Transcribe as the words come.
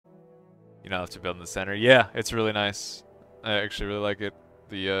You know, have to build in the center. Yeah, it's really nice. I actually really like it.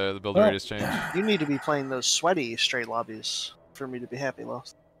 The build Well, radius change. You need to be playing those sweaty straight lobbies for me to be happy,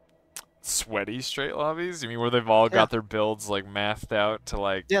 Lost. Sweaty straight lobbies? You mean where they've all got their builds like mathed out to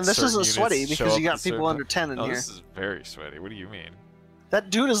like? Yeah, this isn't units sweaty show because up you at got people certain under 10 in No, here. this is very sweaty. What do you mean? That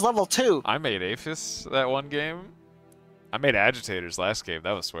dude is level 2. I made Aphis that one game. I made Agitators last game.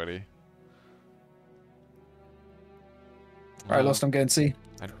 That was sweaty. Alright, Lost, I'm getting C.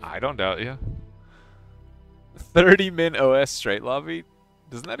 I don't doubt you. 30 min OS straight lobby?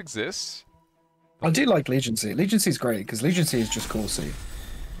 Doesn't that exist? I do like Legion C. Legion C is great because Legion C is just cool C.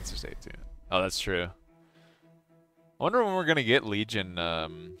 It's just 18. Oh, that's true. I wonder when we're gonna get Legion,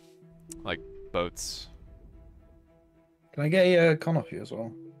 like boats. Can I get a con off you as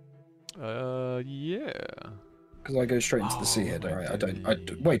well? Yeah. Because I go straight into the sea here, don't I?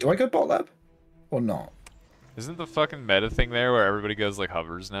 dude. Wait, do I go bot lab? Or not? Isn't the fucking meta thing there where everybody goes like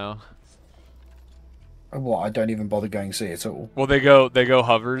hovers now? What? I don't even bother going C at all. Well, they go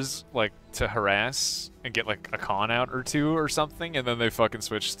hovers like to harass and get like a con out or two or something, and then they fucking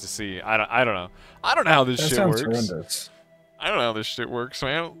switch to C. I don't know. I don't know how this That shit sounds works. horrendous. I don't know how this shit works,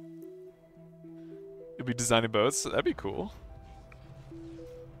 man. You'll be designing boats. That'd be cool.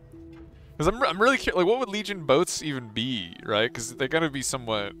 Because I'm really curious. Like, what would Legion boats even be, right? Because they gotta be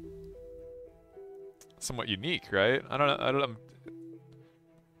somewhat unique, right? I don't know.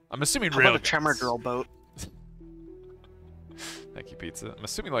 I'm assuming How rail. about a Tremor Girl boat? Thank you, pizza. I'm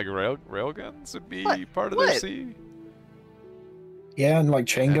assuming like railguns would be What? part of their What? C. Yeah, and like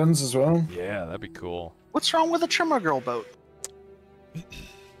chain guns as well. Yeah, that'd be cool. What's wrong with a Tremor Girl boat?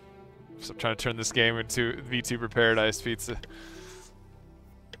 So I'm trying to turn this game into VTuber Paradise Pizza.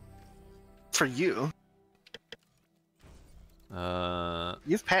 For you. Uh,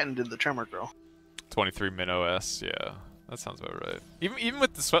 You've patented the Tremor Girl. 23 min OS. Yeah, that sounds about right. Even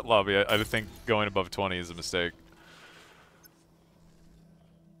with the sweat lobby, I think going above 20 is a mistake.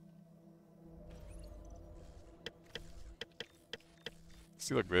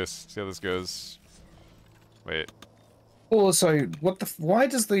 See like this. See how this goes. Wait. Also, why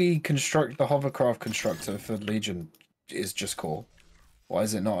does the hovercraft constructor for Legion is just cool? Why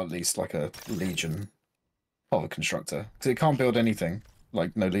is it not at least like a Legion hover constructor? Because it can't build anything,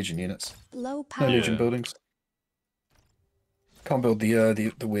 like no Legion units, Low no power. Legion buildings. Can't build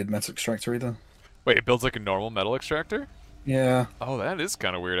the weird metal extractor either. Wait, it builds like a normal metal extractor? Yeah, Oh, that is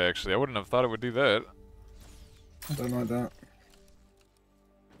kind of weird actually. I wouldn't have thought it would do that. I don't like that.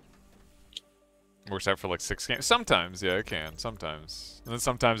 Works out for like 6 games. Sometimes, yeah, it can. Sometimes. And then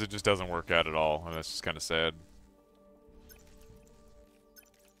sometimes it just doesn't work out at all, and that's just kind of sad.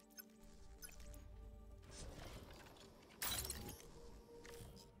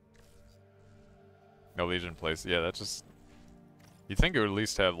 No Legion place. Yeah, that's just... You'd think it would at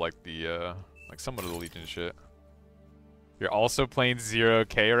least have like the, like somewhat of the Legion shit. You're also playing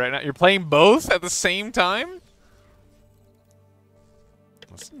 0K right now? You're playing both at the same time?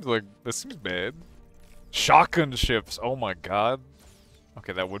 This seems bad. Shotgun ships. Oh my god.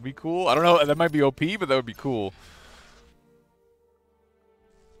 Okay, that would be cool. I don't know. That might be OP, but that would be cool.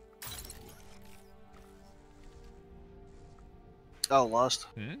 Oh, Lost.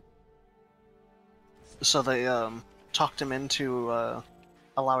 Hmm? So they talked him into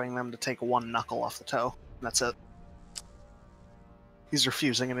allowing them to take one knuckle off the toe. That's it. He's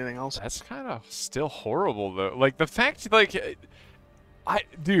refusing anything else. That's kind of still horrible, though. Like, the fact, like...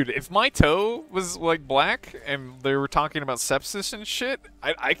 Dude, if my toe was, like, black and they were talking about sepsis and shit,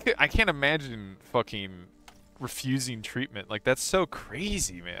 I can't imagine fucking refusing treatment. Like, that's so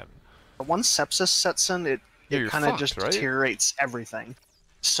crazy, man. But once sepsis sets in, it you're kind of fucked, just right? deteriorates everything.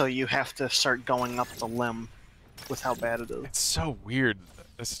 So you have to start going up the limb with how bad it is. It's so weird.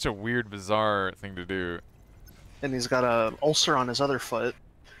 It's such a weird, bizarre thing to do. And he's got a ulcer on his other foot,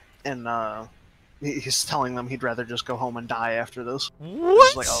 and he's telling them he'd rather just go home and die after this. What?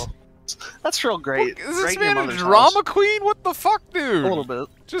 It's like, oh, that's real great. Is this Right in your man a mother's drama house. queen? What the fuck, dude? A little bit.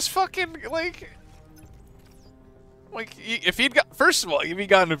 Just fucking, like, if he'd got, first of all, if he'd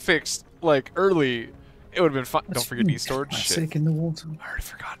gotten it fixed, like, early, it would have been fine. Don't forget knee storage. Shit. Sick in the water. I already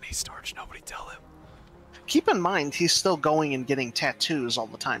forgot knee storage. Nobody tell him. Keep in mind, he's still going and getting tattoos all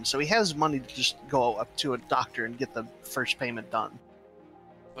the time, so he has money to just go up to a doctor and get the first payment done.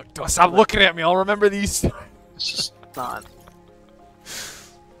 Look, don't stop looking at me. I'll remember these. It's just not.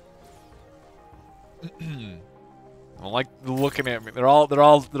 I don't like looking at me. They're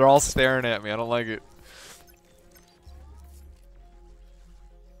all staring at me. I don't like it.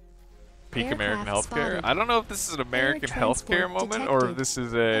 Peak American Aircraft healthcare. spotted. I don't know if this is an American healthcare transport moment or if detected. this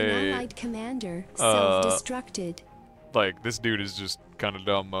is An a allied commander self-destructed. like this dude is just kind of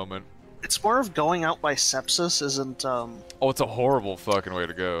dumb moment. It's more of going out by sepsis isn't, Oh, it's a horrible fucking way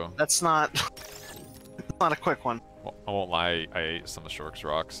to go. That's not... it's not a quick one. Well, I won't lie, I ate some of Shork's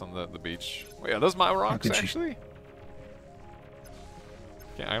rocks on the beach. Wait, are those my rocks, actually?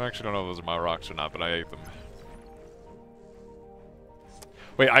 Yeah, I actually don't know if those are my rocks or not, but I ate them.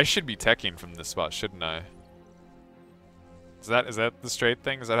 Wait, I should be teching from this spot, shouldn't I? Is that the straight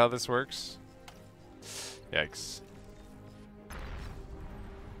thing? Is that how this works? Yikes.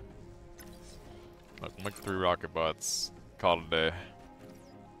 Look, I'm like 3 rocket bots. Call it a day.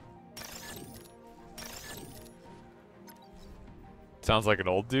 Sounds like an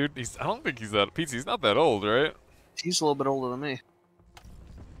old dude. I don't think he's that... Pizza, he's not that old, right? He's a little bit older than me.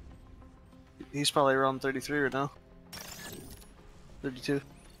 He's probably around 33 right now. 32.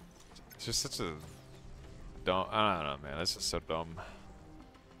 It's just such a... dumb... I don't know, man. That's just so dumb.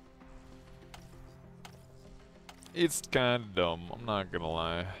 It's kind of dumb. I'm not gonna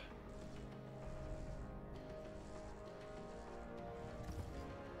lie.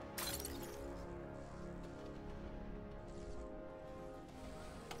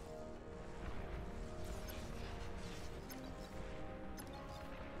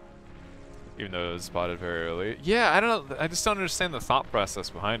 Even though it was spotted very early. Yeah, I don't know. I just don't understand the thought process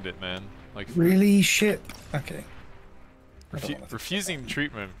behind it, man. Like really shit. Okay. Refusing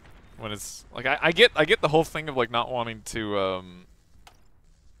treatment when it's like I get the whole thing of like not wanting to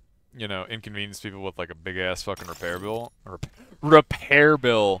you know, inconvenience people with like a big ass fucking repair bill. Repair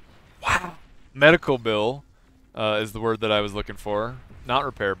bill. Wow. Medical bill is the word that I was looking for. Not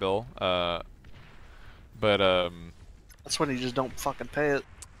repair bill. But that's when you just don't fucking pay it.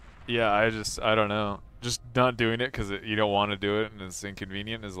 Yeah, I don't know. Just not doing it because you don't want to do it and it's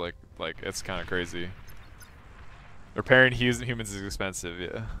inconvenient is like it's kind of crazy. Repairing humans is expensive.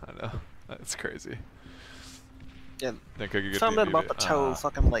 Yeah, I know. That's crazy. Yeah. Then Cookie get found out about the toe Ah.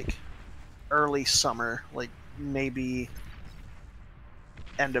 fucking like early summer, like maybe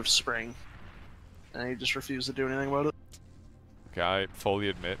end of spring, and he just refused to do anything about it. Okay, I fully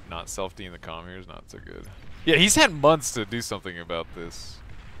admit not self-deing the comm here is not so good. Yeah, he's had months to do something about this.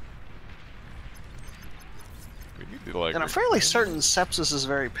 We need to like. And I'm fairly certain sepsis is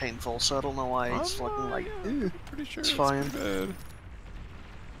very painful, so I don't know why he's fucking like, yeah, pretty sure it's fine. Bad.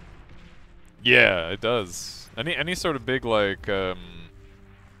 Yeah, it does. Any sort of big like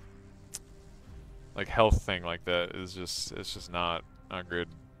health thing like that is just it's just not good.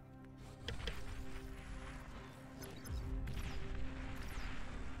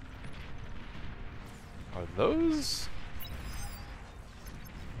 Are those?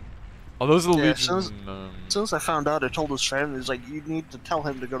 Oh, those are the Yeah, Legion. as soon as I found out, I told his friend, he's like, you need to tell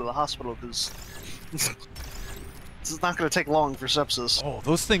him to go to the hospital, because it's not going to take long for sepsis. Oh,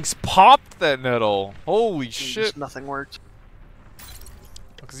 those things popped that nettle. Holy And shit. just nothing worked.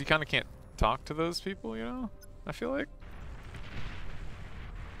 Because you kind of can't talk to those people, you know? I feel like.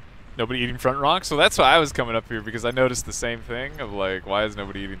 Nobody eating front rocks? So that's why I was coming up here, because I noticed the same thing of like, why is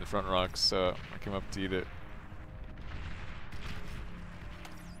nobody eating the front rocks? So I came up to eat it.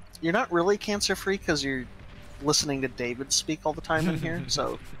 You're not really cancer-free because you're listening to David speak all the time in here,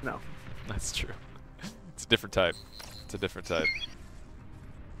 so no. That's true. It's a different type. It's a different type.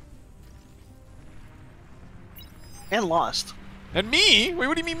 And Lost. And me? Wait,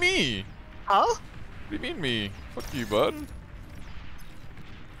 what do you mean me? Huh? What do you mean me? Fuck you, bud.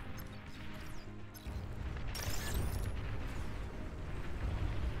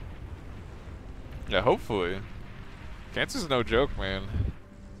 Yeah, hopefully. Cancer's no joke, man.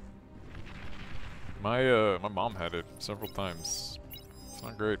 My mom had it several times. It's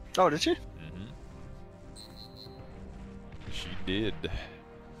not great. Oh, did you? Mm-hmm. She did.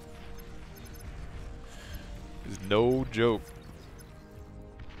 It's no joke.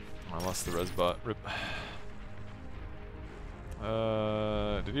 I lost the resbot. Rip.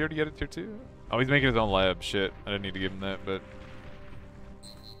 Did he already get it tier 2? Oh, he's making his own lab. Shit. I didn't need to give him that, but...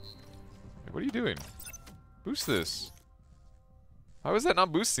 Hey, what are you doing? Boost this. How was that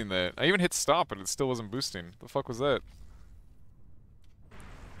not boosting that? I even hit stop and it still wasn't boosting. The fuck was that?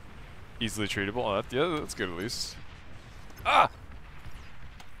 Easily treatable. Oh, yeah, that's good at least. Ah!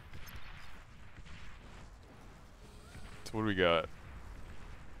 So what do we got?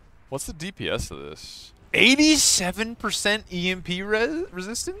 What's the DPS of this? 87% EMP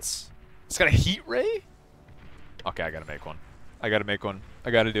resistance? It's got a heat ray? Okay, I gotta make one. I gotta make one.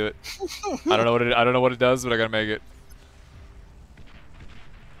 I gotta do it. I don't know what it does, but I gotta make it.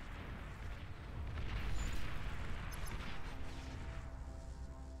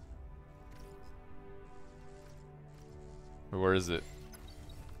 Where is it?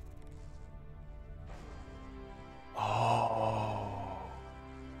 Oh.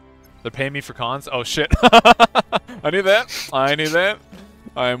 They're paying me for cons? Oh, shit. I knew that. I knew that.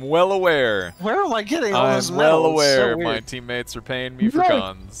 I'm well aware. Where am I getting all this I'm metal? well It's so aware weird. my teammates are paying me for No.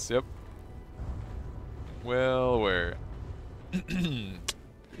 cons. Yep. Well aware.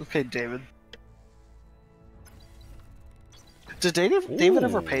 Okay, David. Did David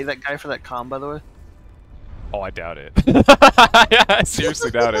ever Ooh. pay that guy for that con, by the way? Oh, I doubt it. Yeah, I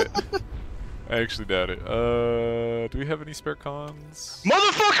seriously doubt it. I actually doubt it. Do we have any spare cons?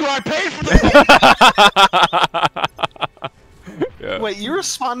 Motherfucker, I paid for the. Yeah. Wait, you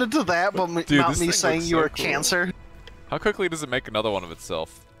responded to that, but Dude, not this me thing saying looks you so were cool. cancer. How quickly does it make another one of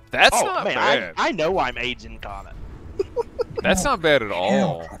itself? That's Oh not man, bad. I know I'm AIDS incarnate. That's not bad at How,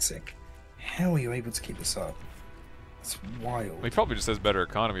 all. classic. How are you able to keep this up? It's wild. He probably just has better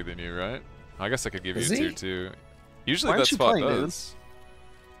economy than you, right? I guess I could give you Does a he? tier 2. Usually Why that aren't you spot playing, dude? does.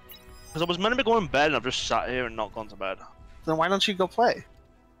 Because I was meant to be going to bed and I've just sat here and not gone to bed. Then why don't you go play?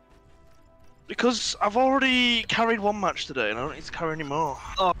 Because I've already carried one match today and I don't need to carry any more.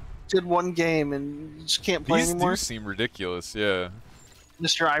 Did one game and you just can't play These anymore? do seem ridiculous, yeah.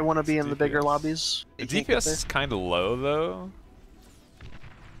 Mr. I want to be in the bigger DPS. lobbies. The You can't get DPS is kind of low, though.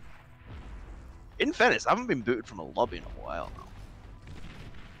 In fairness, I haven't been booted from a lobby in a while now.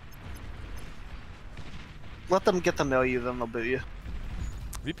 Let them get to know you, then they'll boot you.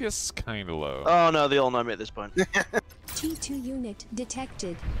 DPS is kind of low. Oh no, they all know me at this point. T2 unit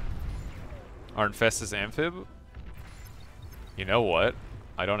detected. Are Infestus Amphib? You know what?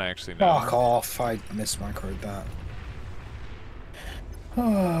 I don't actually know. Fuck off! I mismicroed that.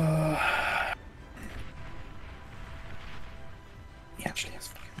 He actually has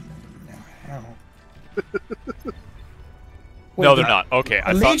fucking now. How? No, they're not. Okay,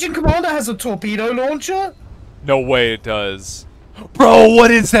 I A thought. Legion Commander has a torpedo launcher? No way it does. Bro,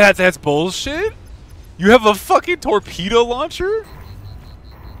 what is that? That's bullshit? You have a fucking torpedo launcher?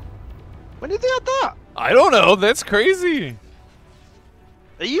 When did they add that? I don't know. That's crazy.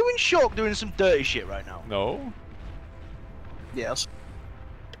 Are you in shock doing some dirty shit right now? No. Yes.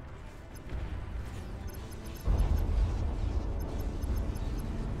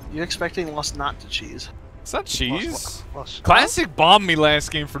 You expecting Lost not to cheese? It's not cheese. Lost. Classic bombed me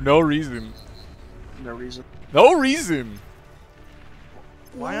last game for no reason. No reason. No reason.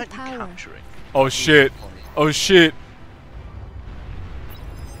 Why Low aren't you power. capturing? Oh shit. Oh shit.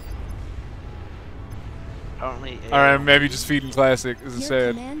 Apparently. Alright, maybe just feeding Classic. This is Your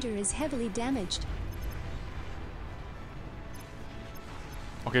sad. commander is heavily damaged.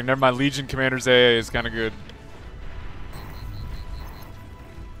 Okay, never mind. Legion Commander's AA is kind of good.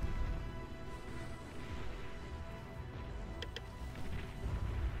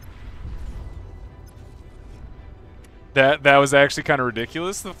 That was actually kind of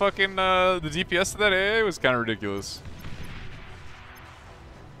ridiculous. The fucking the DPS of that AA was kind of ridiculous.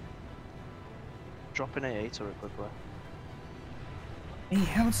 Dropping AA turret quickly. Hey,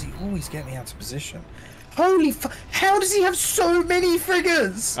 how does he always get me out of position? Holy fu- How does he have so many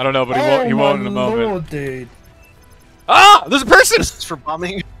friggers? I don't know, but he won't. He won't in a my moment. Lord, dude. Ah! There's a person. It's for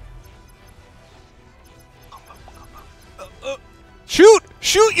bombing. Shoot!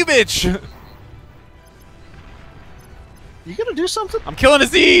 Shoot, you bitch! You gonna do something? I'm killing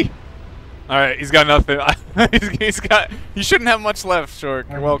his E. All right, he's got nothing. he's got. He shouldn't have much left. Short.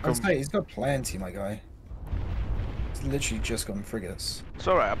 You're welcome. I'd say he's got plenty, my guy. He's literally just gotten frigates. It's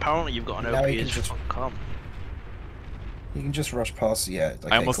alright, apparently you've got an Now OP you can as just- fuck come. He can just rush past. Yeah.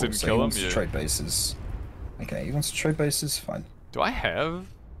 Okay, I almost cool. didn't So kill he him, wants to yeah. trade bases. Okay, he wants to trade bases. Fine. Do I have?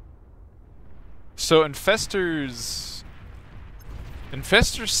 So infestors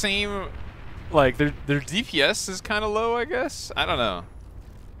seem like their DPS is kind of low. I guess. I don't know.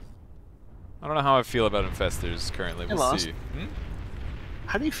 I don't know how I feel about infestors currently. Hey, We'll Lost. see.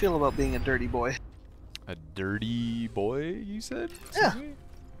 How do you feel about being a dirty boy? A dirty boy, you said? Yeah. Excuse me?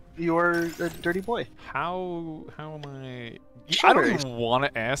 You're a dirty boy. How am I? I Sure. don't even want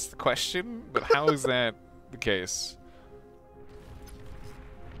to ask the question, but how is that the case?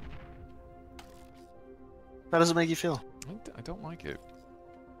 How does it make you feel? I don't like it.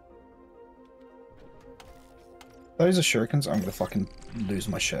 Those are shurikens. I'm gonna fucking lose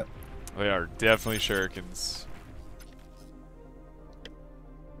my shit. They are definitely shurikens.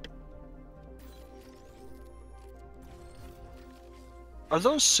 Are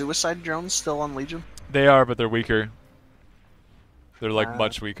those suicide drones still on Legion? They are, but they're weaker. They're like Uh,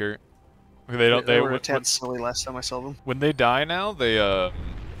 much weaker. They don't. They were a when, tad silly last time I saw them. when they die now, they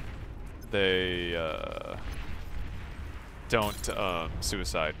don't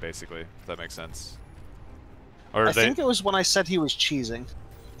suicide basically. If that makes sense. Or I they. think it was when I said he was cheesing.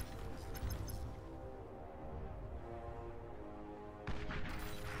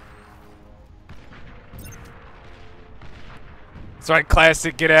 That's right,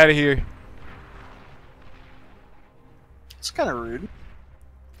 Classic. Get out of here. It's kind of rude.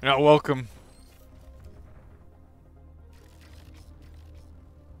 You're not welcome.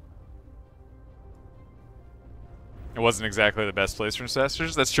 It wasn't exactly the best place for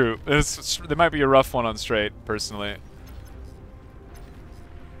ancestors. That's true. There might be a rough one on straight, personally.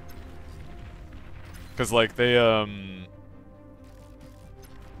 Because, like, they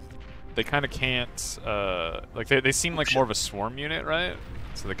kind of can't, like, they seem like more of a swarm unit, right?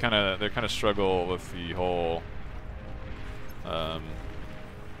 So they kind of struggle with the whole,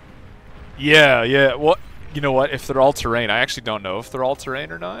 yeah, well, you know what, if they're all-terrain, I actually don't know if they're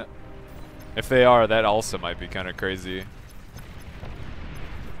all-terrain or not. If they are, that also might be kind of crazy.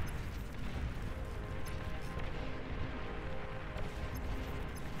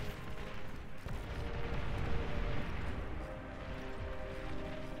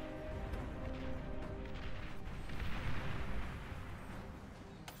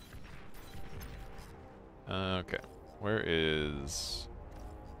 Okay, where is...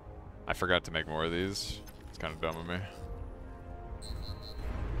 I forgot to make more of these. It's kind of dumb of me.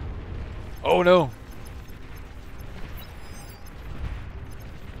 Oh no!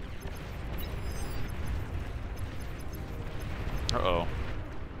 Uh-oh.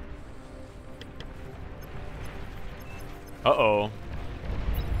 Uh-oh.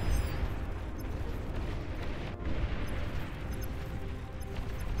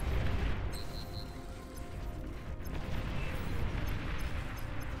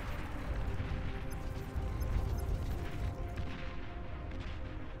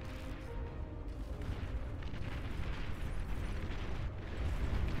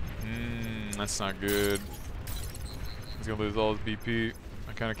 That's not good. He's gonna lose all his BP.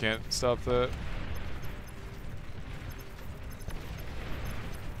 I kinda can't stop that.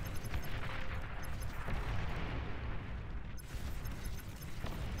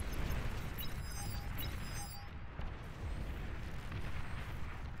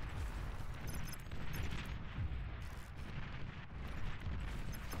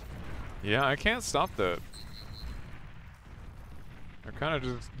 Yeah, I can't stop that. They're kinda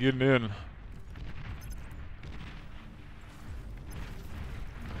just getting in.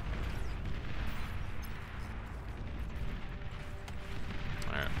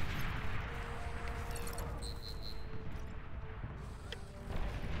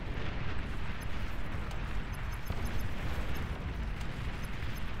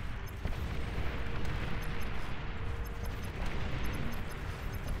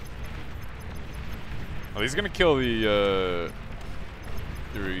 Well, he's gonna kill the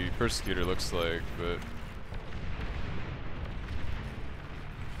Persecutor, looks like, but...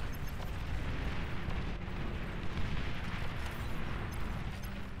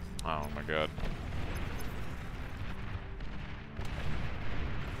 Oh my god.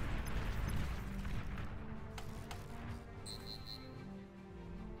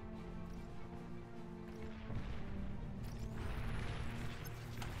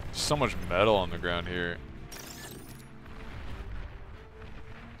 So much metal on the ground here.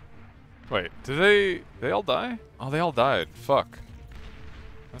 Wait, did they all die? Oh, they all died. Fuck.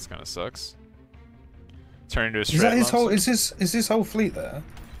 That's kind of sucks. Turn into a straight. Is that his whole? Is this whole fleet there?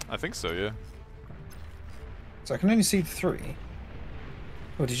 I think so, yeah. So I can only see 3.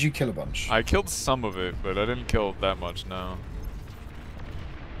 Or did you kill a bunch? I killed some of it, but I didn't kill that much, no.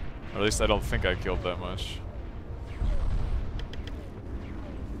 Or at least I don't think I killed that much.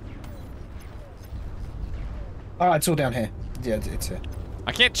 Ah, it's all down here. Yeah, it's here.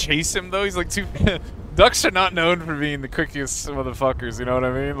 I can't chase him though, he's like too... Ducks are not known for being the quickest motherfuckers, you know what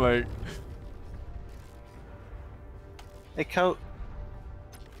I mean? Like... Hey, Coat.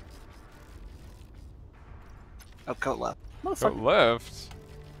 Oh, Coat left. Coat left?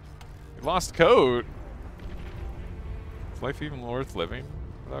 You lost Coat? Is life even worth living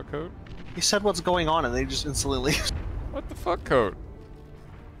without Coat? He said what's going on and they just instantly leave. What the fuck, Coat?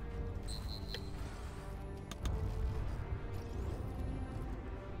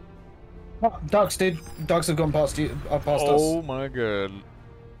 Oh, ducks, dude. Ducks have gone past you, past us. Oh my god.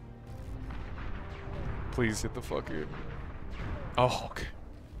 Please hit the fucker. Oh, okay.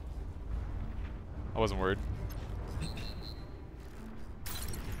 I wasn't worried.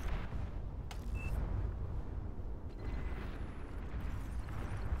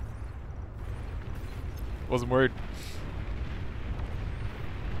 Wasn't worried.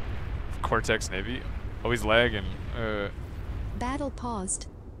 Cortex Navy. Oh, he's lagging. Battle paused.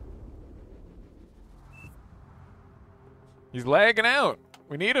 He's lagging out.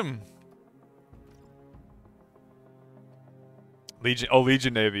 We need him. Legion. Oh,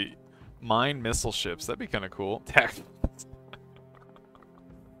 Legion Navy. Mine missile ships. That'd be kind of cool.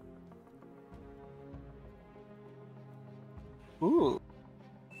 Ooh.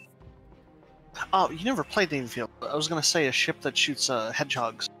 Oh, you never played Navy Field. I was gonna say a ship that shoots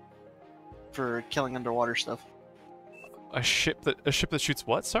hedgehogs for killing underwater stuff. A ship that shoots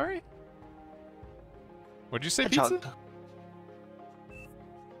what? Sorry. What'd you say, Hedgehog. Pizza?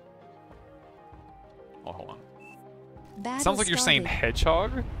 Oh, hold on. Battle Sounds like you're saying started.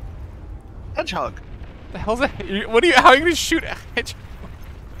 hedgehog. Hedgehog. The hell's that? What are you? How are you gonna shoot a hedgehog?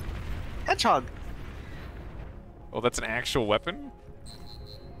 Hedgehog. Oh, that's an actual weapon?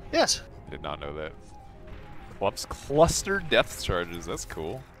 Yes. I did not know that. Cluster depth charges. That's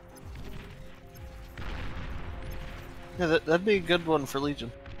cool. Yeah, that'd be a good one for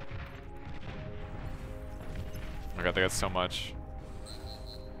Legion. Oh my god, they got so much.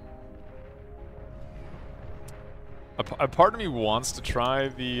 A part of me wants to try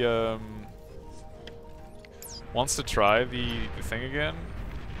the thing again.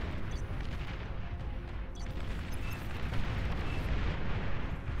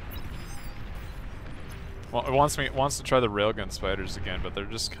 Well, it wants to try the railgun spiders again, but they're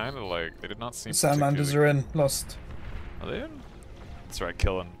just kind of like they did not seem. Salamanders are in. Lost. Are they in? That's right,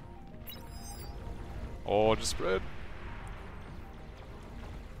 killing. Oh, just spread.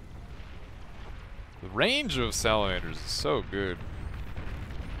 The range of salamanders is so good.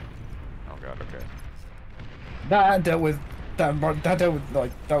 Oh god, okay. That dealt with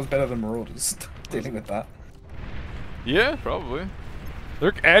like that was better than Marauders dealing with that. Yeah, probably.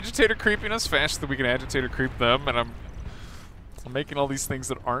 They're agitator creeping us faster than we can agitator creep them, and I'm making all these things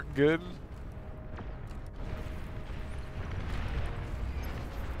that aren't good.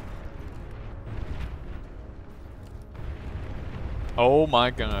 Oh my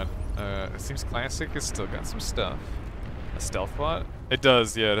god. It seems classic. It's still got some stuff. A stealth bot? It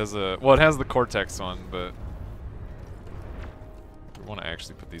does, yeah. It has a. Well, it has the Cortex one, but we want to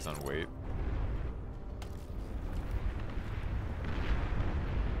actually put these on weight.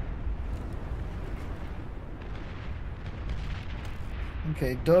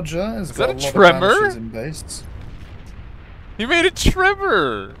 Okay, Dodger has Is got that a a lot tremor? of banishes in base. He made a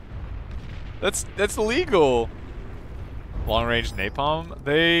tremor. That's illegal. Long range napalm.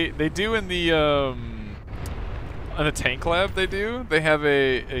 They do in the tank lab. They have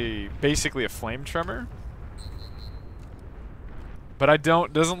a basically a flame tremor. But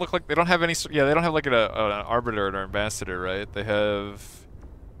doesn't look like they don't have any. Yeah, they don't have like an arbiter or an ambassador, right? They have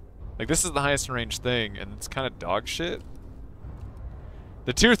like this is the highest in range thing, and it's kind of dog shit.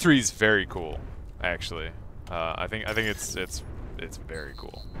 The tier 3 is very cool, actually. I think it's very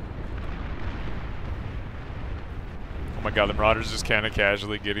cool. Oh my god, the Marauders just kind of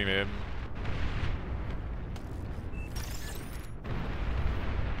casually getting in.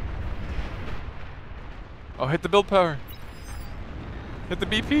 Oh, hit the build power. Hit the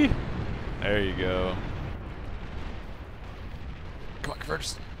BP. There you go. Come on,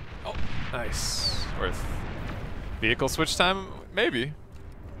 first. Oh, nice. Worth. Vehicle switch time? Maybe.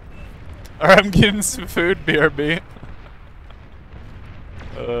 Alright, I'm getting some food, BRB.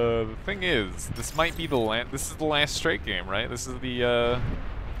 The thing is, this might be this is the last straight game, right? This is the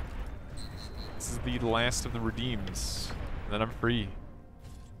last of the redeems. And then I'm free.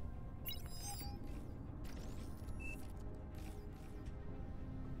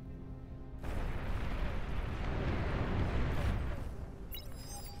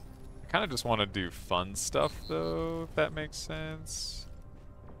 I kind of just want to do fun stuff, though, if that makes sense.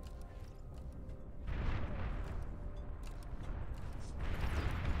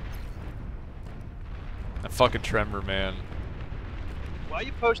 A fucking tremor, man. Why are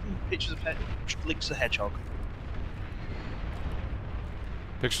you posting pictures of links to Hedgehog?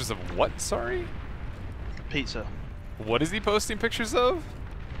 Pictures of what, sorry? Pizza. What is he posting pictures of?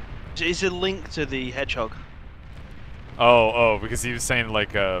 Is a link to the Hedgehog. Oh, because he was saying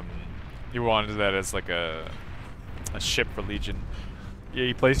like you wanted that as like a ship for Legion. Yeah,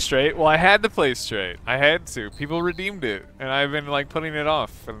 you play straight? Well, I had to play straight. I had to. People redeemed it, and I've been like putting it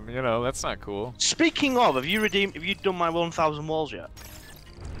off, and you know that's not cool. Speaking of, have you done my 1,000 walls yet?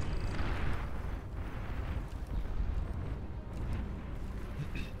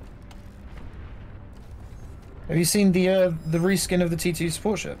 Have you seen the reskin of the T2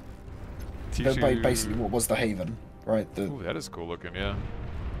 support ship? T2... Basically, what was the Haven, right? Ooh, that is cool looking, yeah.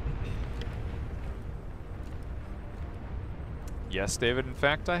 Yes, David, in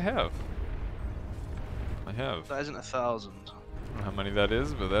fact, I have. I have. That isn't 1,000. I don't know how many that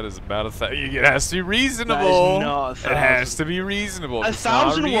is, but that is about 1,000. It has to be reasonable. That is not 1,000. It has to be reasonable.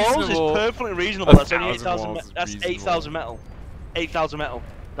 1,000 walls is perfectly reasonable. That's only 8,000. That's 8,000 metal. 8,000 metal.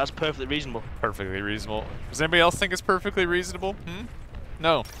 That's perfectly reasonable. Perfectly reasonable. Does anybody else think it's perfectly reasonable? Hmm?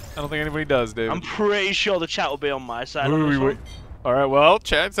 No, I don't think anybody does, David. I'm pretty sure the chat will be on my side on this one. All right, well,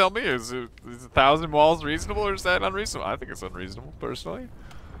 chat, tell me, is 1,000 walls reasonable or is that unreasonable? I think it's unreasonable, personally.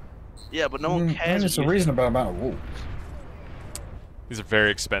 Yeah, but no one cares. It's a reasonable amount of walls. These are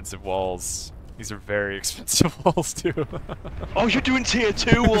very expensive walls. These are very expensive walls, too. Oh, you're doing tier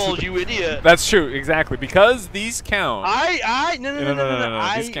 2 walls, you idiot. That's true, exactly, because these count.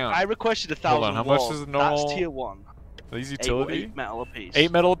 No. These count. I requested 1,000 Hold on, how walls. much is the normal? That's tier 1. Are these utility? 8 metal apiece.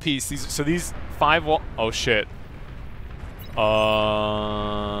 8 metal apiece. These 5 wall. Oh shit.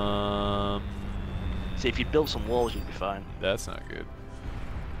 See, if you built some walls, you'd be fine. That's not good.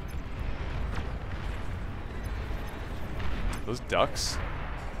 Those ducks.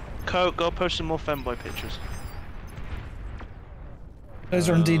 Go post some more femboy pictures. Those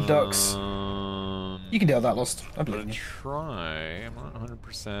are indeed ducks. You can deal with that, Lost. I I'm believe gonna you. try. I'm not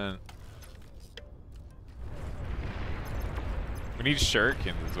 100%. We need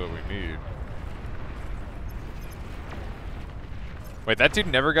shurikens is what we need. Wait, that dude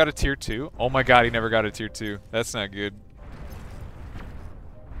never got a tier 2? Oh my god, he never got a tier 2. That's not good.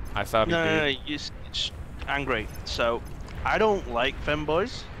 I thought he did. No, it's angry. So, I don't like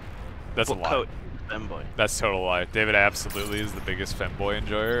femboys. That's a lie. Coat femboy. That's a total lie. David absolutely is the biggest femboy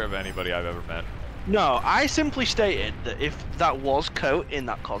enjoyer of anybody I've ever met. No, I simply stated that if that was Coat in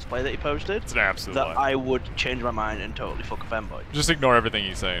that cosplay that he posted, It's an absolute that lie. I would change my mind and totally fuck a femboy. Just ignore everything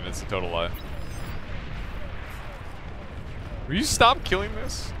he's saying. It's a total lie. Will you stop killing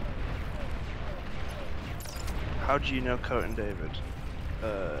this? How do you know Coat and David?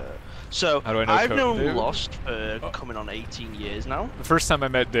 So, How do I know I've Coat known and David? Lost for coming on 18 years now. The first time I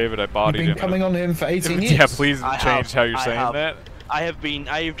met David, I You've bodied been him. coming on him for 18 years. Yeah, please I change have, how you're I saying have. that. I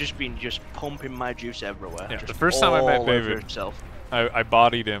have just been pumping my juice everywhere. Yeah, just the first time I met all over David, himself. I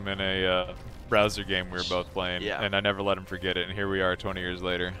bodied him in a browser game we were both playing, Yeah. and I never let him forget it, and here we are 20 years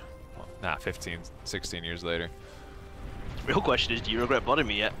later. Well, nah, 15, 16 years later. The real question is, do you regret bodying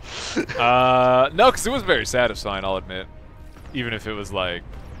me yet? No, because it was very satisfying, I'll admit. Even if it was like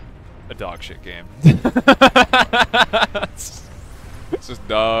a dog shit game. It's just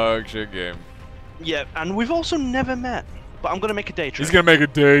dog shit game. Yeah, and we've also never met. But I'm gonna make a day trip. He's gonna make a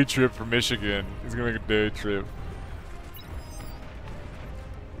day trip from Michigan. He's gonna make a day trip.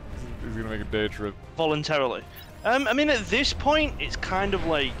 He's gonna make a day trip. Voluntarily. I mean, at this point, it's kind of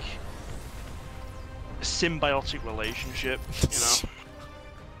like a symbiotic relationship, you know?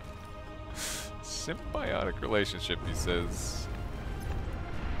 Symbiotic relationship, he says.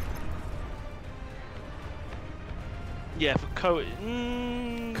 Yeah, for Coat.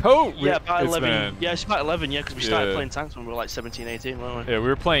 Coat? Yeah, about 11. been- Yeah, it's about 11, yeah, because we started Yeah. playing tanks when we were like 17, 18, weren't we? Yeah, we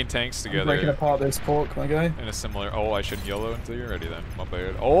were playing tanks I'm breaking together apart this pork, my guy. in a similar. Oh, I shouldn't YOLO until you're ready then. My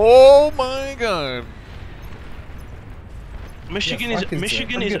bad. Oh my god. Michigan Yeah, is fuck is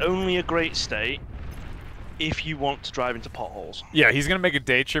Michigan it? is I'm good. only a great state if you want to drive into potholes. Yeah, he's gonna make a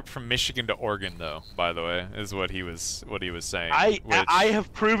day trip from Michigan to Oregon, though. By the way, is what he was saying. which, I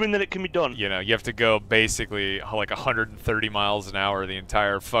have proven that it can be done. You know, you have to go basically like 130 miles an hour the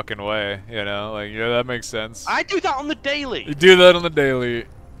entire fucking way. You know, like that makes sense. I do that on the daily. You do that on the daily.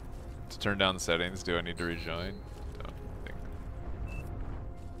 To turn down the settings, do I need to rejoin? Don't think.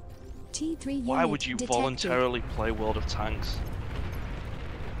 T3 Why unit would you detected. voluntarily play World of Tanks?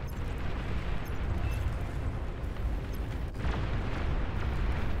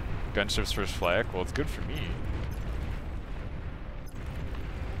 Gunships first flag. Well, it's good for me.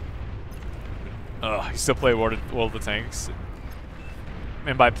 You still play World of Tanks?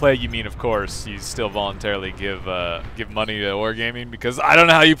 And by play, you mean, of course, you still voluntarily give money to Wargaming, because I don't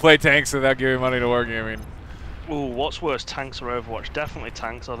know how you play tanks without giving money to Wargaming. Ooh, what's worse, tanks or Overwatch? Definitely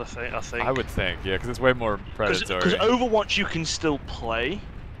tanks, I think. I would think, yeah, because it's way more predatory. Because Overwatch you can still play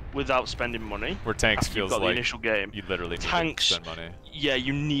without spending money. Where tanks after you've feels got the like initial game. you literally need Tanks, to spend money. Yeah,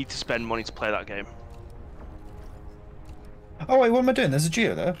 you need to spend money to play that game. Oh wait, what am I doing? There's a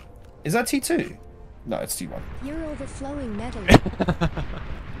Geo there. Is that T2? No, it's T1. You're overflowing metal.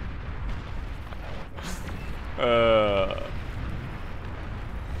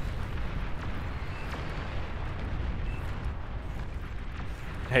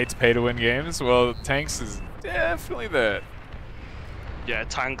 Hates pay-to-win games? Well, tanks is definitely that. Yeah,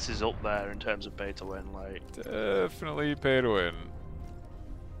 tanks is up there in terms of pay to win. Like, Definitely pay-to-win.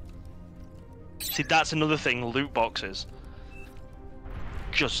 see, that's another thing. Loot boxes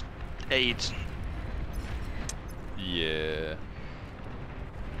just aids. Yeah.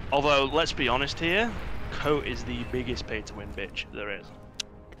 Although, let's be honest here, Coat is the biggest pay-to-win bitch there is.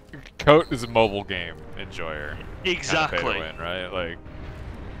 Coat is a mobile game enjoyer. Exactly. Pay to win, right? Like,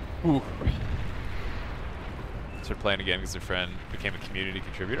 ooh. they're playing again because their friend became a community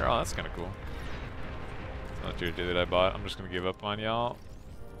contributor. Oh, that's kind of cool. It's not tier 2 that I bought. I'm just gonna give up on y'all.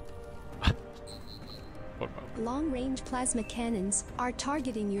 Long-range plasma cannons are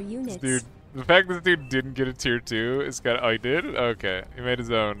targeting your units. Dude, the fact that this dude didn't get a tier 2 is kind of... Oh, he did? Okay. He made his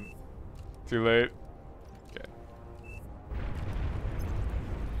own. Too late. Okay.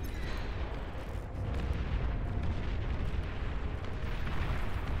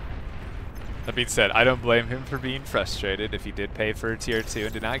 That being said, I don't blame him for being frustrated if he did pay for a tier 2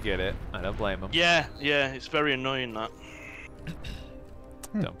 and did not get it. I don't blame him. Yeah, it's very annoying that.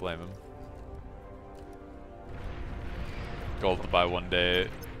 Don't blame him. Gold to buy 1 day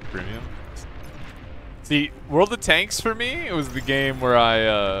premium. See, World of Tanks for me, it was the game where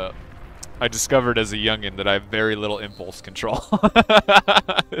I discovered as a youngin that I have very little impulse control.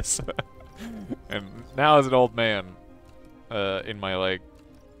 And now as an old man, in my like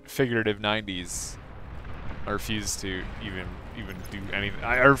figurative 90s, I refuse to even do anything.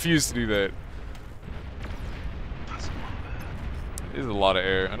 I refuse to do that. It is a lot of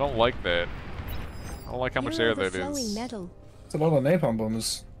air. I don't like that. I don't like how much air that is. Metal. It's a lot of napalm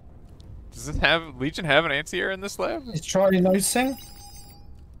bombers. Does it have Legion have an anti-air in this lab? Is Charlie noticing?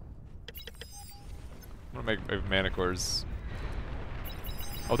 I'm gonna make Manicores.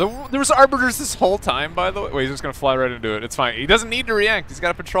 Oh, there was Arbiters this whole time, by the way. Wait, he's just gonna fly right into it. It's fine. He doesn't need to react. He's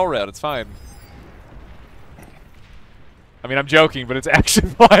got a patrol route. It's fine. I mean, I'm joking, but it's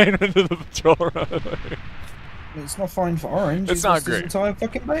actually flying into the patrol route. It's not fine for Orange. It's not lost his great. entire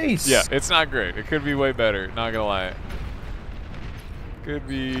fucking base. Yeah, it's not great. It could be way better. Not gonna lie. Could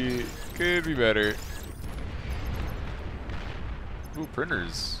be better. Ooh,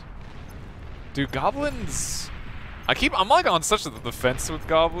 printers. Dude, goblins. I'm like on such the fence with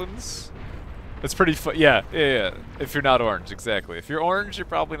goblins. It's pretty fun. Yeah. If you're not orange, exactly. If you're orange, you're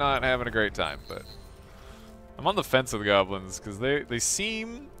probably not having a great time. But I'm on the fence with goblins because they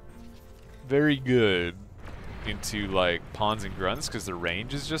seem very good into like pawns and grunts because their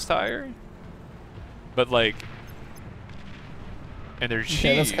range is just higher. But like, and they're cheap.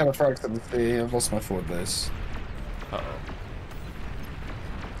 Yeah, that's kind of fragmented. I've lost my forward base. Uh-oh.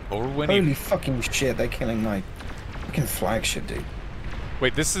 But we're winning. Holy fucking shit, they're killing my fucking flagship, dude.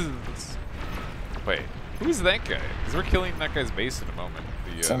 Wait, wait, who is that guy? Because we're killing that guy's base in a moment.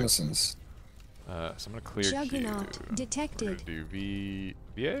 Summersons. So I'm gonna clear Juggernaut Q. detected. We're gonna do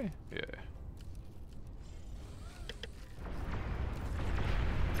VA? Yeah.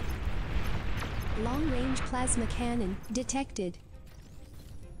 Long-range plasma cannon detected.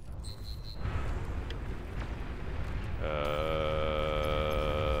 I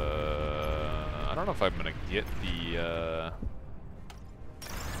don't know if I'm gonna get the, I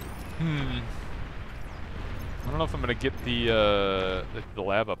don't know if I'm gonna get the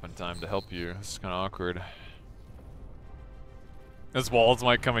lab up in time to help you. This is kind of awkward. Those walls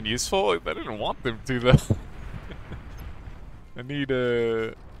might come in useful. I didn't want them to, though. I need,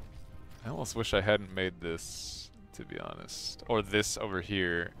 I almost wish I hadn't made this, to be honest. Or this over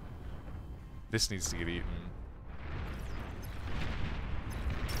here. This needs to get eaten.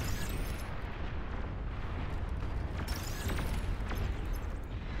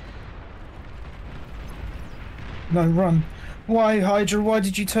 No, run. Why, Hydra? Why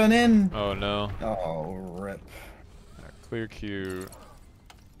did you turn in? Oh no. Oh, rip. Right, clear queue.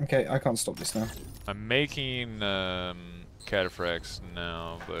 Okay, I can't stop this now. I'm making cataphracts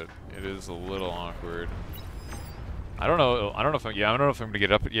now, but it is a little awkward. I don't know if I'm gonna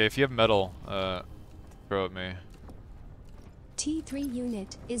get up. Yeah, if you have metal, throw at me. T3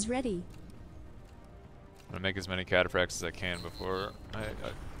 unit is ready. I'm gonna make as many cataphracts as I can before I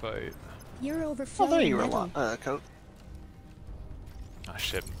fight. You're Oh, overflowing there you were, metal. Coat. Ah,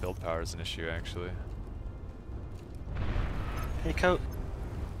 shit, build power is an issue actually. Hey, Coat.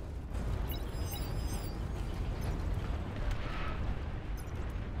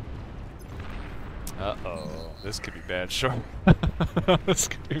 Uh-oh. This could be bad, sure. This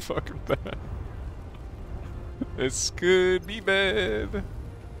could be fucking bad. This could be bad.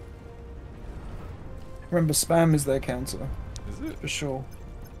 Remember, spam is their counter. Is it? For sure.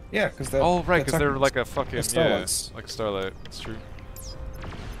 Yeah, because they're... Oh, right, because they're like a fucking... They're starlights. Yeah, like Starlight. It's true.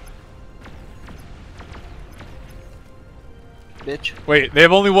 Bitch. Wait, they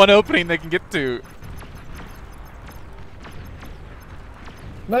have only one opening they can get to.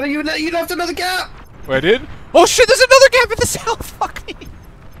 No, you left another gap! Wait, I did? Oh shit, there's another gap in the south! Fuck me!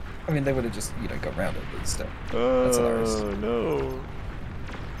 I mean, they would have just, got around it, but still. That's hilarious. Oh, no.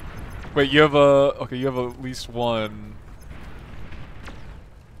 Wait, you have a... Okay, you have at least one.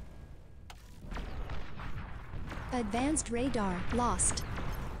 Advanced radar lost.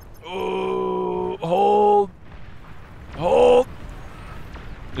 Oh, hold.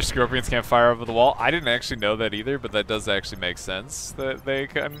 The scorpions can't fire over the wall. I didn't actually know that either, but that does actually make sense that they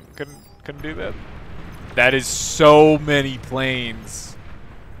couldn't do that. That is so many planes.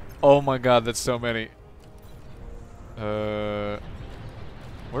 Oh my god, that's so many.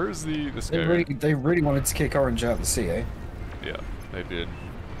 Where's this guy? They really wanted to kick Orange out of the sea, eh? Yeah, they did.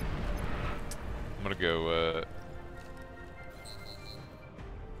 I'm gonna go,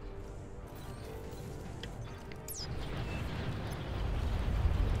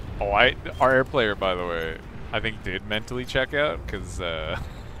 Oh, our air player, by the way, I think did mentally check out, because,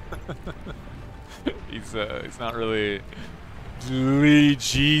 he's not really...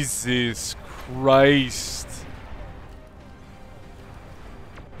 Jesus Christ.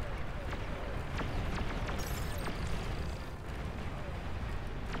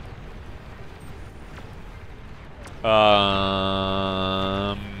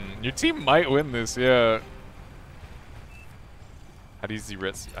 Your team might win this, yeah. How do you use the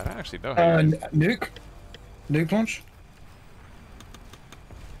red? I don't actually know how to use Nuke launch?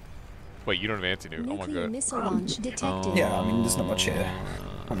 Wait, you don't have anti-nuke. Oh my Nuclear god. missile launch detected. Yeah, I mean, there's not much here.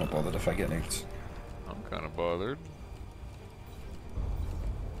 I'm not bothered if I get nuked. I'm kind of bothered.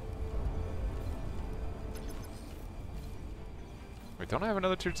 Wait, don't I have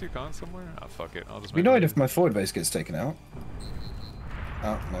another tier 2 con somewhere? Ah, fuck it. I'll just Be make annoyed it. if my forward base gets taken out.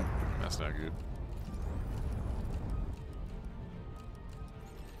 Oh, no. That's not good.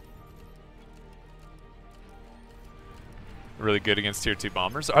 Really good against tier 2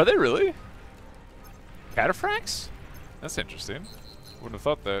 bombers. Are they really? Cataphracts? That's interesting. Wouldn't have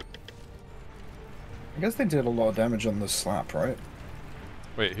thought that. I guess they did a lot of damage on the slap, right?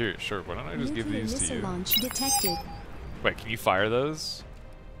 Wait, here, sure. Why don't I just give Nuclear these to missile you? launch detected. Wait, can you fire those?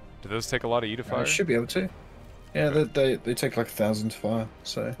 Do those take a lot of E to I fire? should be able to. Yeah, they take like 1,000 to fire,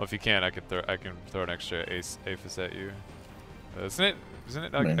 so... Well, if you can, I can throw an extra APHIS at you. Isn't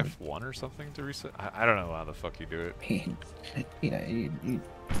it like F1 or something to reset? I don't know how the fuck you do it. You know,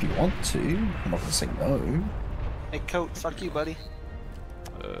 if you want to, I'm not gonna say no. Hey, Coat, fuck you, buddy.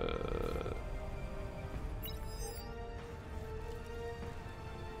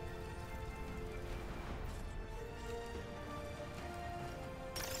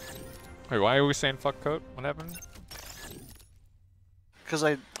 Wait, why are we saying fuck Code? What happened? Because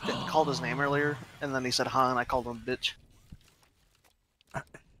I called his name earlier, and then he said huh, and I called him bitch.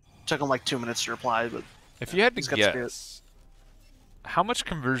 Took him like 2 minutes to reply, but If you had to he's got spirit. guess, how much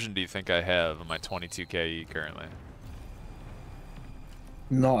conversion do you think I have on my 22k currently?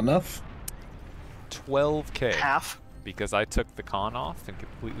 Not enough. 12k. Half. Because I took the con off and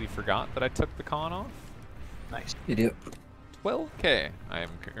completely forgot that I took the con off. Nice. Idiot. 12k I am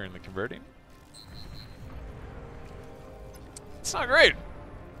currently converting. It's not great.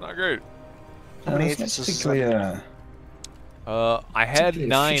 Not great. How many It's not aphises is particularly, I had Particularly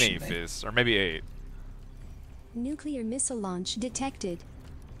 9 efficient, eh? APHIS, or maybe 8. Nuclear missile launch detected.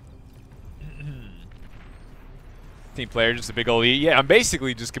 Team player, just a big old E. Yeah, I'm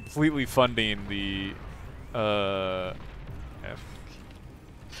basically just completely funding the F.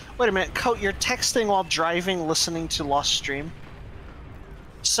 Wait a minute, Coat, you're texting while driving, listening to Lost Stream?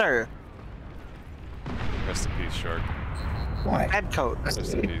 Sir, Rest in peace, Shark. why? add Coat.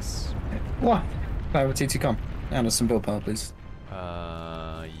 Rest in peace. Why? I have a T2 com. And some build power, please.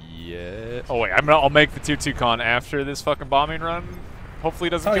 Yeah. Oh wait, I'll make the tier 2 con after this fucking bombing run. Hopefully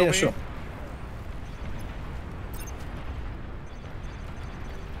it doesn't Oh kill yeah, me. sure.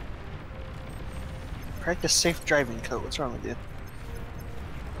 Practice safe driving, Coat. What's wrong with you?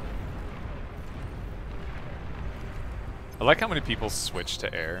 I like how many people switch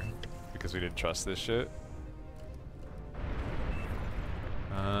to air because we didn't trust this shit.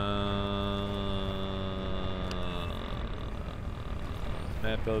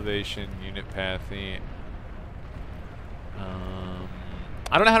 Map elevation, unit pathing.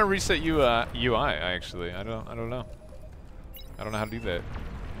 I don't know how to reset UI. Actually, I don't know. I don't know how to do that.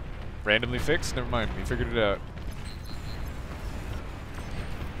 Randomly fixed? Never mind. We figured it out.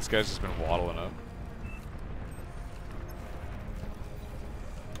 This guy's just been waddling up.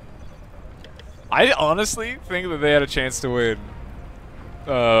 I honestly think that they had a chance to win.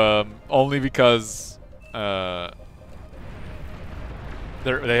 Only because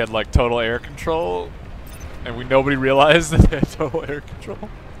they had like total air control, and nobody realized that they had total air control.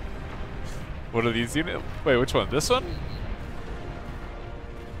 What are these units? Wait, which one? This one?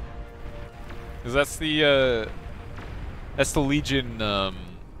 Because that's the Legion.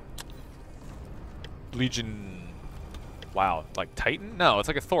 Legion. Wow, like Titan? No, it's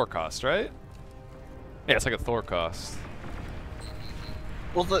like a Thor cost, right? Yeah, it's like a Thor cost.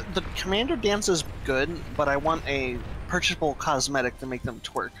 Well, the commander dance is good, but I want a purchasable cosmetic to make them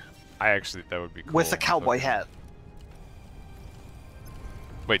twerk that would be cool. with a cowboy hat.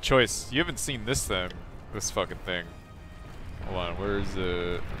 Wait, Choice, you haven't seen this fucking thing. Hold on, where is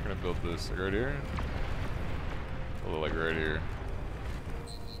it? I'm gonna build this, like right here? A little like right here.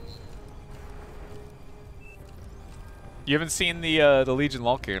 You haven't seen the Legion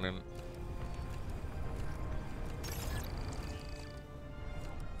Lol Cannon.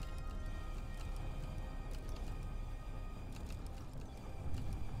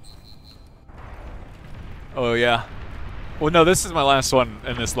 Oh yeah. Well, no, this is my last one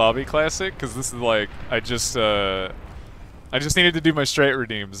in this lobby classic, because this is like I just needed to do my straight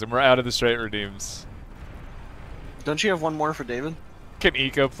redeems, and we're out of the straight redeems. Don't you have one more for David? Can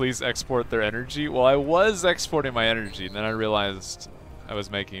Eco please export their energy? Well, I was exporting my energy, and then I realized I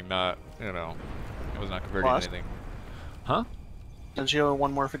was making not, you know, I was not converting anything. Huh? Don't you have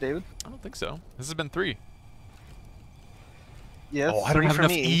one more for David? I don't think so. This has been 3. Yeah, oh, I don't have for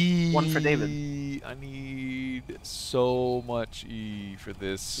enough me, E. 1 for David. I need so much E for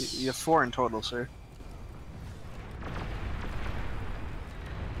this. You have 4 in total, sir.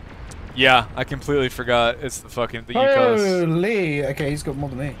 Yeah, I completely forgot. It's the fucking ecos. Holy! Okay, he's got more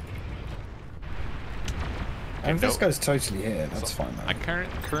than me. And no. this guy's totally here. That's fine. I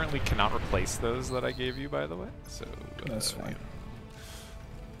currently cannot replace those that I gave you, by the way. So that's fine.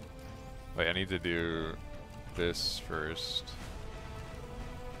 Wait, I need to do this first.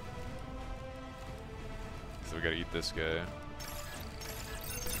 So we gotta eat this guy.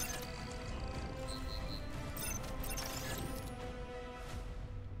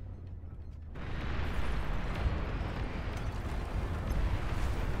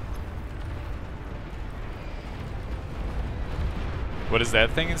 What is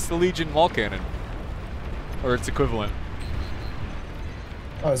that thing? It's the Legion Wall Cannon. Or its equivalent.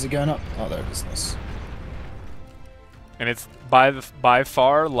 Oh, is it going up? Oh, there it is. Nice. And it's by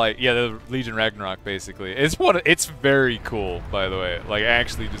far like the Legion Ragnarok basically. It's very cool, by the way. Like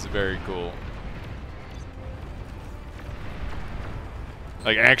actually just very cool.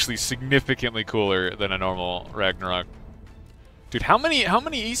 Like actually significantly cooler than a normal Ragnarok. Dude, how many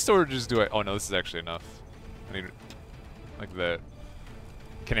E-storages do I... Oh no, this is actually enough. I need like that.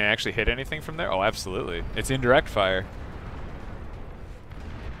 Can it actually hit anything from there? Oh, absolutely. It's indirect fire.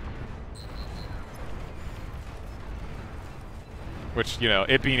 Which, you know,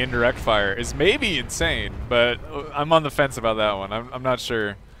 it being indirect fire is maybe insane, but I'm on the fence about that one. I'm not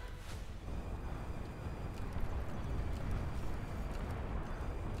sure.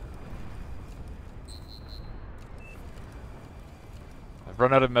 I've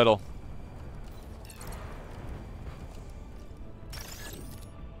run out of metal.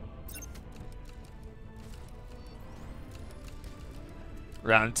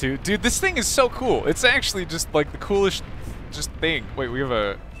 Round 2. Dude, this thing is so cool. It's actually just like the coolest thing. Wait, we have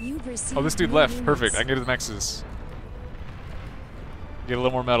a... Oh, this dude left. Perfect. I can get to the Nexus. Get a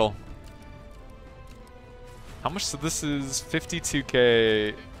little more metal. How much? So this is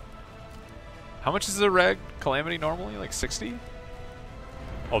 52k. How much is a Rag Calamity normally? Like 60?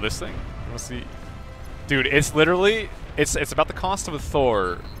 Oh, this thing. Let's see. Dude, it's literally... It's about the cost of a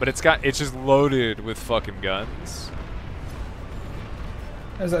Thor, but it's just loaded with fucking guns.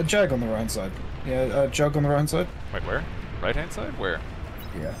 There's that Jag on the right side. Yeah, Jug on the right side. Wait, where? Right hand side? Where?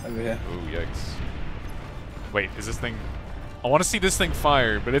 Yeah, over here. Ooh, yikes. Wait, is this thing... I want to see this thing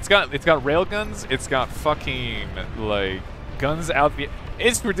fire, but it's got rail guns, it's got fucking, like, guns out the...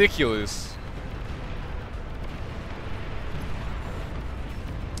 It's ridiculous.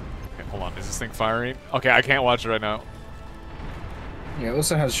 Okay, hold on, is this thing firing? Okay, I can't watch it right now. Yeah, it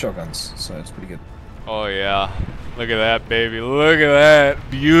also has shotguns, so it's pretty good. Oh yeah. Look at that, baby. Look at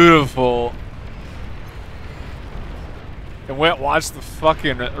that. Beautiful. And watch the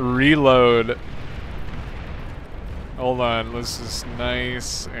fucking reload. Hold on, this is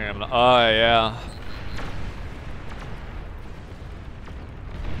nice and yeah.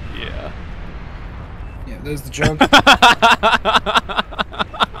 Yeah. Yeah, there's the jug.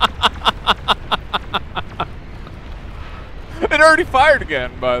 It already fired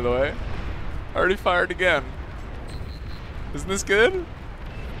again, by the way. Already fired again. Isn't this good?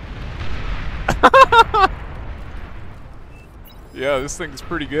 Yeah, this thing's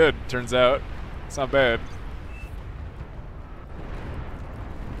pretty good, turns out. It's not bad.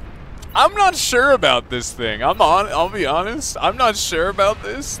 I'm not sure about this thing. I'll be honest. I'm not sure about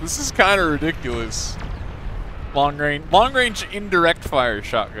this. This is kind of ridiculous. Long range indirect fire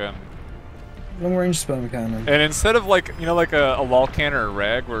shotgun. Long range sperm cannon. And instead of like, you know, like a lol cannon or a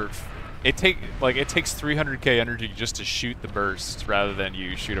rag where it takes 300k energy just to shoot the burst rather than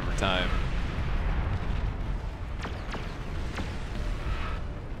you shoot over time.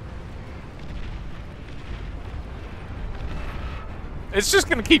 It's just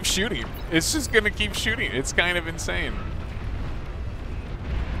gonna keep shooting. It's just gonna keep shooting. It's kind of insane.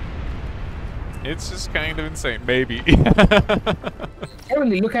 It's just kind of insane. Maybe.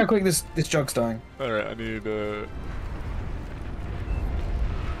 Emily, look how quick this jug's dying. Alright, I need,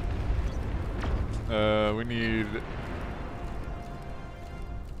 we need...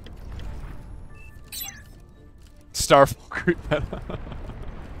 Starfall creep meta.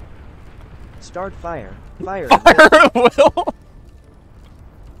 Start fire. Fire. Fire at will!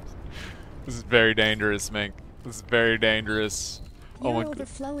 This is very dangerous, Mink. This is very dangerous. You're Oh my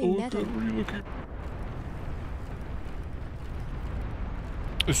overflowing god. metal. Where are you looking?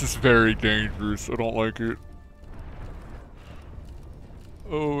 This is very dangerous. I don't like it.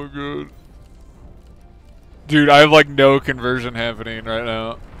 Oh my god. Dude, I have like no conversion happening right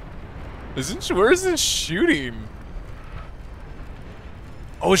now. Where is this shooting?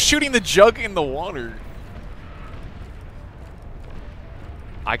 Oh, it's shooting the jug in the water.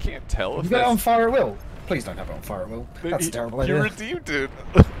 I can't tell if You got it that's... on fire at will. Please don't have it on fire at will. That's a terrible You idea. redeemed it.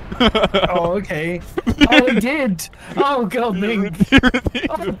 Oh, okay. Oh, I did. Oh, God, You Ming. redeemed it.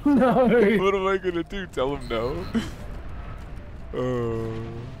 Oh, no. What am I gonna do? Tell him no?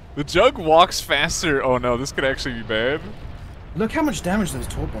 The jug walks faster. Oh no, this could actually be bad. Look how much damage those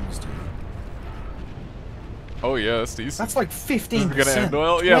torp bombers do. Oh yeah, that's decent. That's like 15%. This is gonna end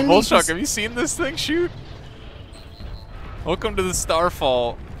well. Yeah, 20%. Bullshock, have you seen this thing shoot? Welcome to the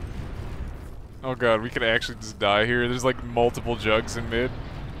Starfall. Oh god, we could actually just die here. There's like multiple jugs in mid.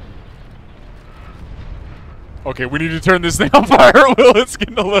 Okay, we need to turn this thing on fire at will. It's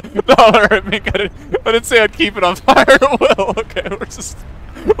getting a little... No, alright, Mink, I didn't say I'd keep it on fire at will. Okay, we're just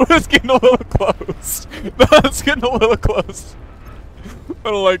getting a little close. That's getting a little close.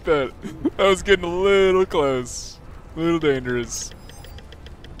 I don't like that. That was getting a little close. A little dangerous.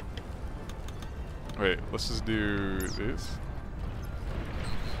 Wait, let's just do this.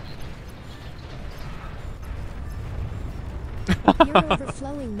 You're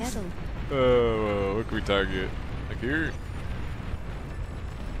overflowing metal. Oh, what can we target? Like here?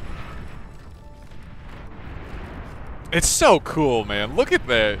 It's so cool, man. Look at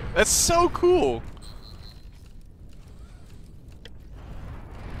that. That's so cool.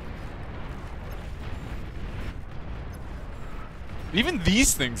 Even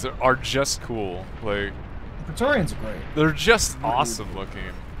these things are just cool. Like, Praetorians are great. they're just awesome looking.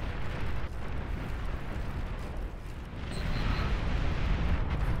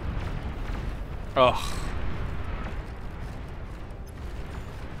 Ugh.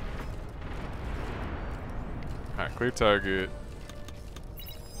 Alright, clear target.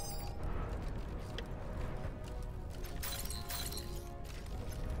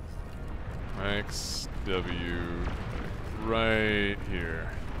 X W right here.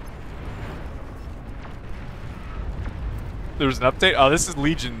 There's an update? Oh, this is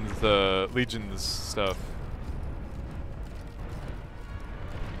Legion's stuff.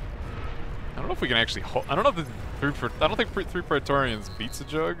 I don't know if we can actually hold. I don't know if I don't think three Praetorians beats a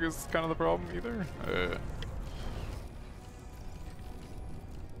jug is kind of the problem either.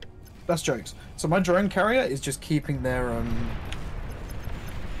 That's jokes. So my drone carrier is just keeping their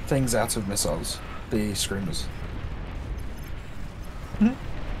things out of missiles. The screamers.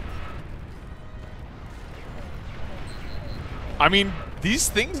 I mean, these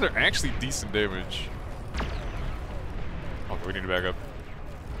things are actually decent damage. Okay, we need to back up.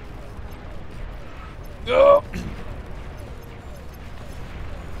 Oh.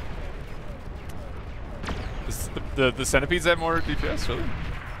 The centipedes have more DPS, really?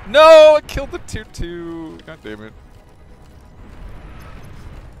 No, I killed the tier 2. God damn it.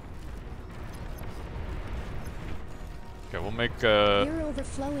 Okay, we'll make You're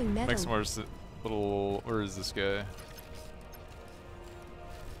overflowing metal. make some more little. Where is this guy?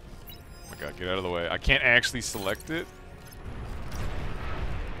 Oh my god, get out of the way! I can't actually select it.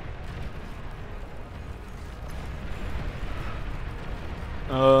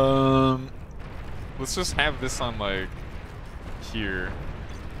 Let's just have this on like here.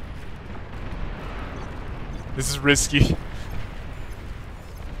 This is risky.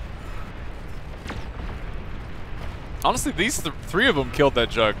 Honestly, these three of them killed that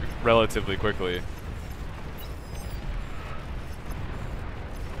jug relatively quickly.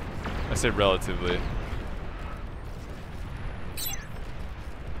 I say relatively.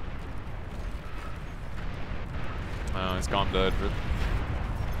 Oh, he's gone dead. But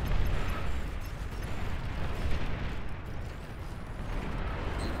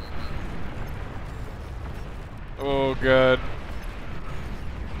oh god.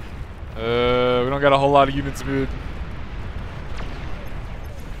 We don't got a whole lot of units mid.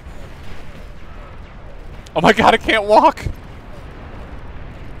 Oh my god, I can't walk!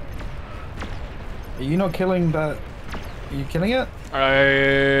 Are you not killing that? Are you killing it?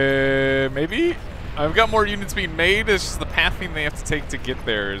 Maybe? I've got more units being made, it's just the pathing they have to take to get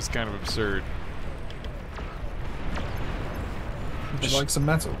there is kind of absurd. Would you like some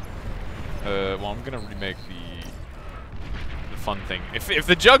metal? Well, I'm gonna remake the fun thing. If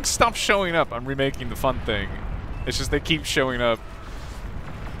the jugs stop showing up, I'm remaking the fun thing. It's just they keep showing up.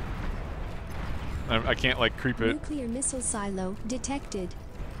 I can't, like, creep it. Nuclear missile silo detected.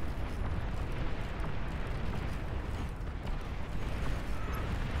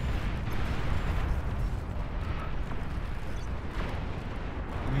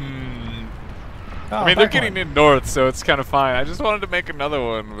 Oh, I mean, they're backline. getting in north, so it's kind of fine. I just wanted to make another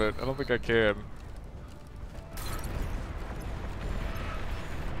one, but I don't think I can.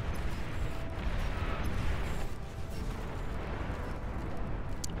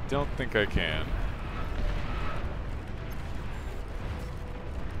 Don't think I can.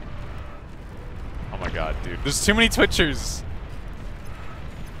 Oh my god, dude. There's too many Twitchers.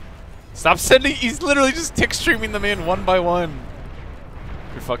 Stop sending. He's literally just tick streaming them in one by one.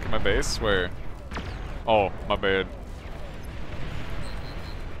 You're fucking my base? Where? Oh, my bad.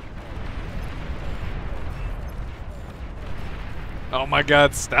 Oh my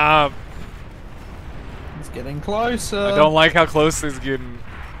god, stop. It's getting closer. I don't like how close this is getting.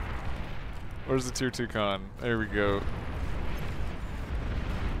 Where's the tier 2 con? There we go.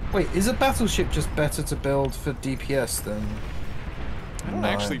 Wait, is a battleship just better to build for DPS than... I don't No,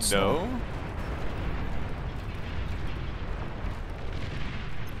 actually it's know. not.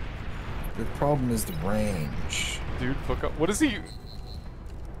 The problem is the range. Dude, fuck up. What is he?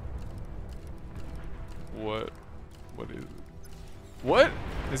 What? What is it? What?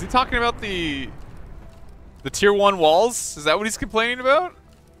 Is he talking about the tier 1 walls? Is that what he's complaining about?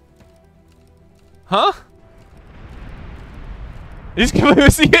 Huh? He's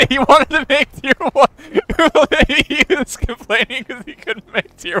complaining. He wanted to make tier 1. He was complaining because he couldn't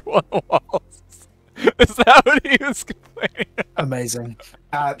make tier 1 walls. Is that what he was complaining about? Amazing.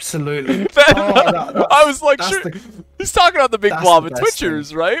 Absolutely. I was like, sure. He's talking about the big that's blob the of best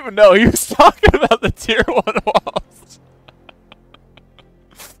Twitchers, right? But no, he was talking about the tier 1 walls.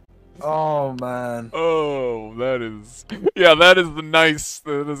 Oh man. Oh, that is, yeah, that is the nice,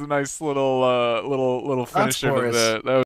 that is a nice little, little finisher to glorious. that. That was